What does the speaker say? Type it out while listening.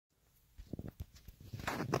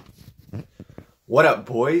What up,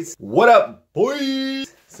 boys? What up,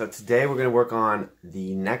 boys? So today we're gonna work on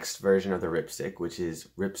the next version of the Ripstik, which is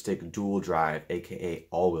Ripstik dual drive, aka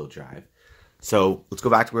all-wheel drive. So let's go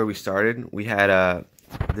back to where we started. We had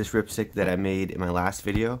this Ripstik that I made in my last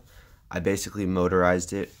video. I basically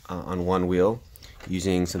motorized it on one wheel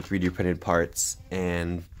using some 3D printed parts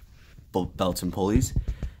and belts and pulleys.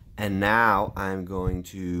 And now I'm going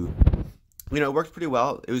to, it worked pretty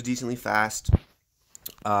well. It was decently fast.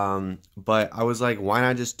 But I was like, why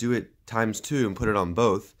not just do it ×2 and put it on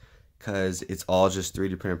both? Because it's all just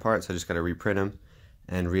 3D printed parts. I just got to reprint them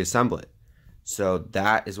and reassemble it. So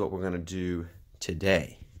that is what we're going to do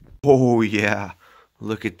today. Oh yeah,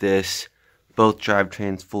 look at this. Both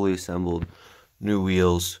drivetrains fully assembled. New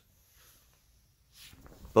wheels.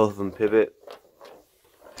 Both of them pivot.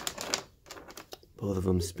 Both of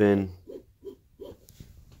them spin.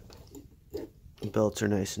 The belts are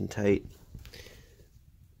nice and tight.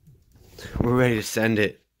 We're ready to send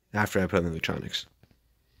it after I put in the electronics.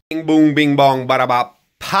 Bing boom, bing bong, bada bop,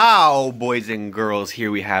 pow, boys and girls.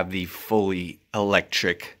 Here we have the fully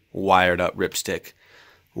electric, wired up Ripstik,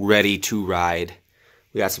 ready to ride.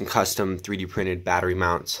 We got some custom 3D printed battery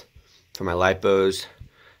mounts for my Lipos.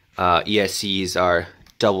 ESCs are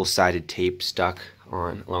double-sided tape stuck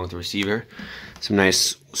on along with the receiver. Some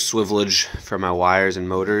nice swivelage for my wires and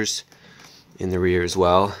motors in the rear as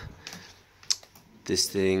well. This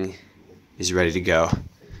thing is ready to go.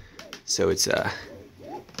 So it's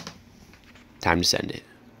time to send it.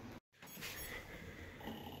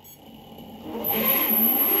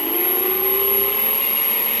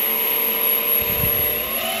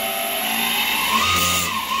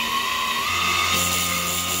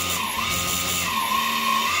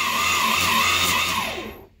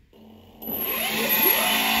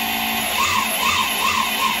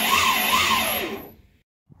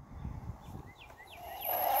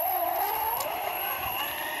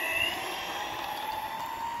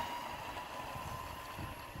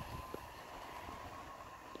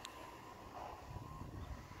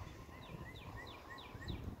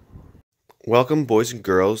 Welcome, boys and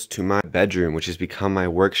girls, to my bedroom, which has become my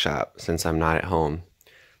workshop since I'm not at home.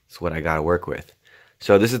 It's what I gotta work with.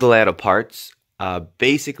 So this is the layout of parts.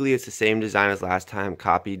 Basically, it's the same design as last time,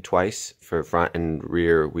 copied twice for front and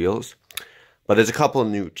rear wheels. But there's a couple of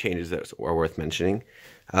new changes that are worth mentioning.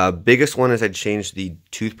 Biggest one is I changed the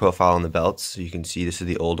tooth profile on the belts. So you can see this is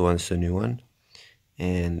the old one, this is the new one.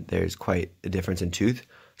 And there's quite a difference in tooth.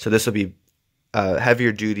 So this will be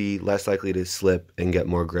heavier duty, less likely to slip and get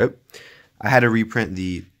more grip. I had to reprint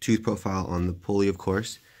the tooth profile on the pulley, of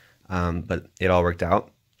course, but it all worked out.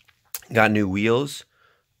 Got new wheels,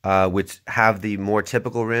 which have the more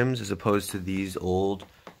typical rims as opposed to these old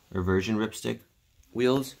reversion Ripstik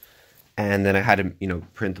wheels. And then I had to,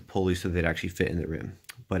 print the pulley so they'd actually fit in the rim.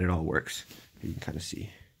 But it all works. You can kind of see.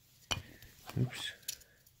 Oops.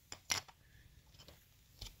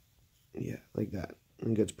 Yeah, like that.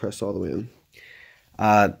 And it gets pressed all the way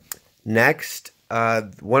in. Next.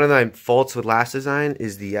 One of my faults with last design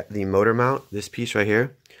is the motor mount. This piece right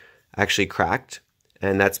here actually cracked,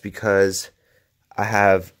 and that's because I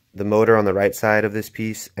have the motor on the right side of this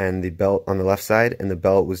piece and the belt on the left side, and the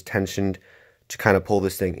belt was tensioned to kind of pull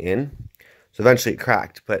this thing in. So eventually it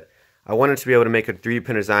cracked, but I wanted to be able to make a 3D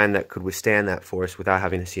printer design that could withstand that force without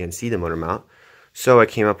having to CNC the motor mount. So I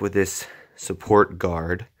came up with this support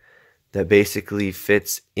guard that basically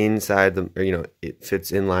fits inside the, it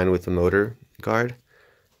fits in line with the motor guard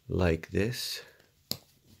like this,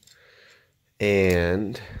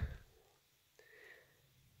 and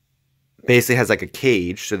basically has like a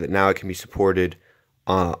cage so that now it can be supported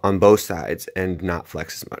on both sides and not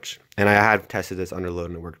flex as much. And I had tested this under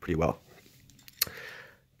load and it worked pretty well.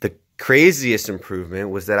 The craziest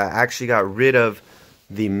improvement was that I actually got rid of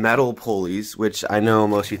the metal pulleys, which I know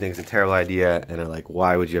most of you think is a terrible idea and are like,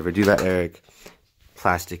 why would you ever do that, Eric?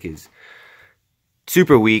 Plastic is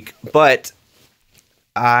super weak, but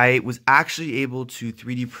I was actually able to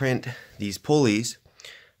 3D print these pulleys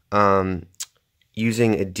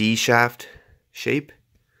using a D shaft shape.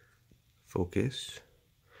 Focus.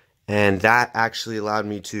 And that actually allowed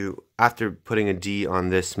me to, after putting a D on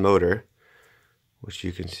this motor, which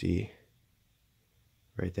you can see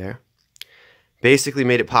right there, basically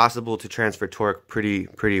made it possible to transfer torque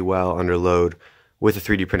pretty well under load with a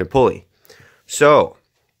 3D printed pulley. So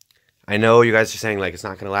I know you guys are saying like it's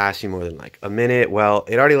not going to last you more than like a minute. Well,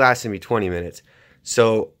 it already lasted me 20 minutes.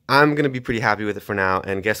 So I'm going to be pretty happy with it for now.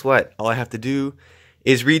 And guess what? All I have to do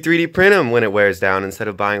is re-3D print them when it wears down instead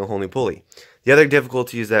of buying a whole new pulley. The other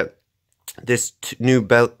difficulty is that this new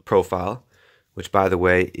belt profile, which by the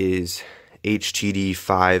way is HTD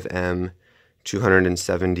 5M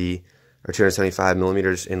 270 or 275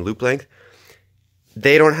 millimeters in loop length.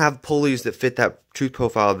 They don't have pulleys that fit that tooth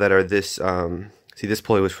profile that are this, see, this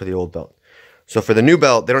pulley was for the old belt. So for the new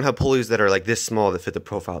belt, they don't have pulleys that are like this small that fit the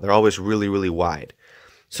profile. They're always really, really wide.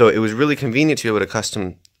 So it was really convenient to be able to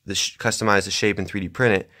customize the shape and 3D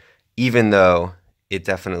print it, even though it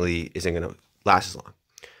definitely isn't going to last as long.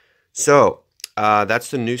 So that's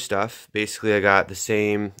the new stuff. Basically, I got the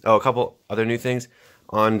same, a couple other new things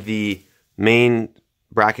on the main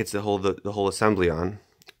brackets that hold the whole assembly on.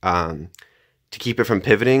 To keep it from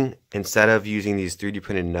pivoting, instead of using these 3D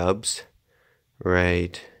printed nubs,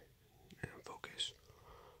 right? Focus.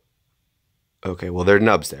 Okay, well, there are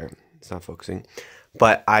nubs there. It's not focusing.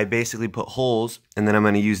 But I basically put holes, and then I'm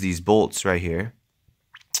going to use these bolts right here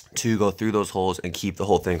to go through those holes and keep the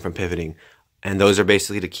whole thing from pivoting. And those are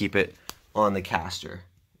basically to keep it on the caster.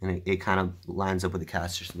 And it kind of lines up with the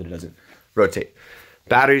caster so that it doesn't rotate.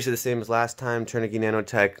 Batteries are the same as last time. Turnigy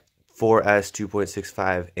Nanotech 4S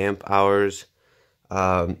 2.65 amp hours.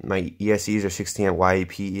 My ESCs are 60 amp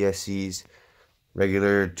YEP ESCs.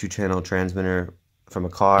 Regular 2-channel transmitter from a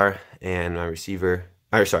car. And my receiver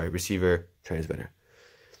transmitter.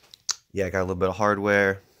 Yeah, I got a little bit of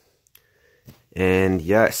hardware. And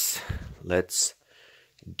yes, let's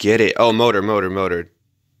get it. Oh, motor.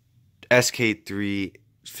 SK3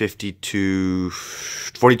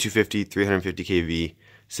 4250, 350 kV.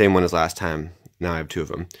 Same one as last time. Now I have two of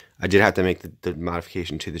them. I did have to make the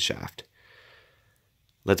modification to the shaft.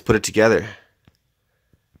 Let's put it together.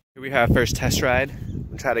 Here we have first test ride. I'm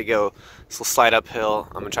gonna try to go this little slide uphill.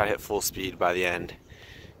 I'm gonna try to hit full speed by the end.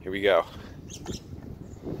 Here we go.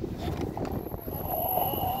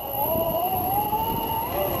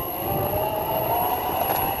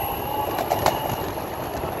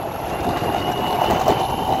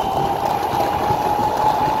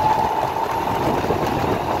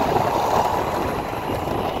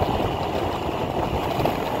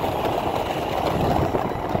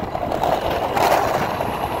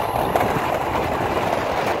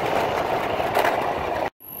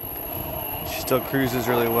 Still cruises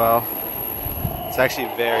really well. It's actually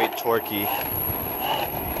very torquey,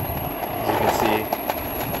 as you can see.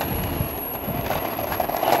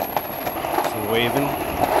 Some waving.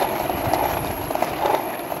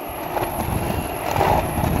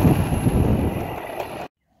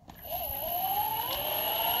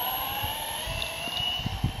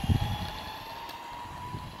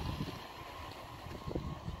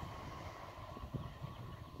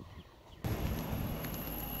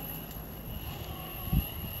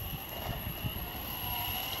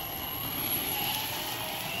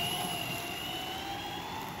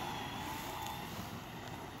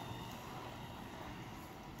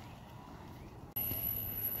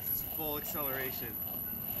 Full acceleration.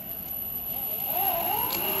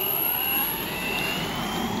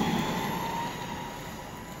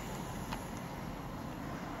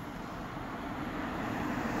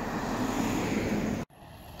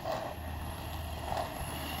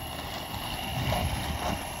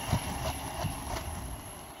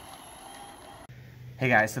 Hey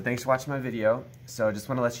guys, so thanks for watching my video. So I just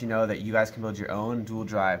want to let you know that you guys can build your own dual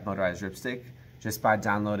drive motorized Ripstik just by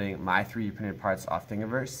downloading my 3D printed parts off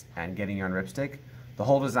Thingiverse and getting your own Ripstik. The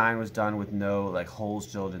whole design was done with no like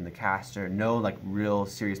holes drilled in the caster, no like real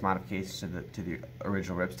serious modifications to the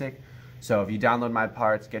original Ripstik. So if you download my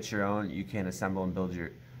parts, get your own, you can assemble and build your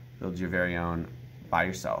very own by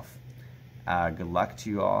yourself. Good luck to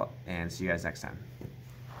you all, and see you guys next time.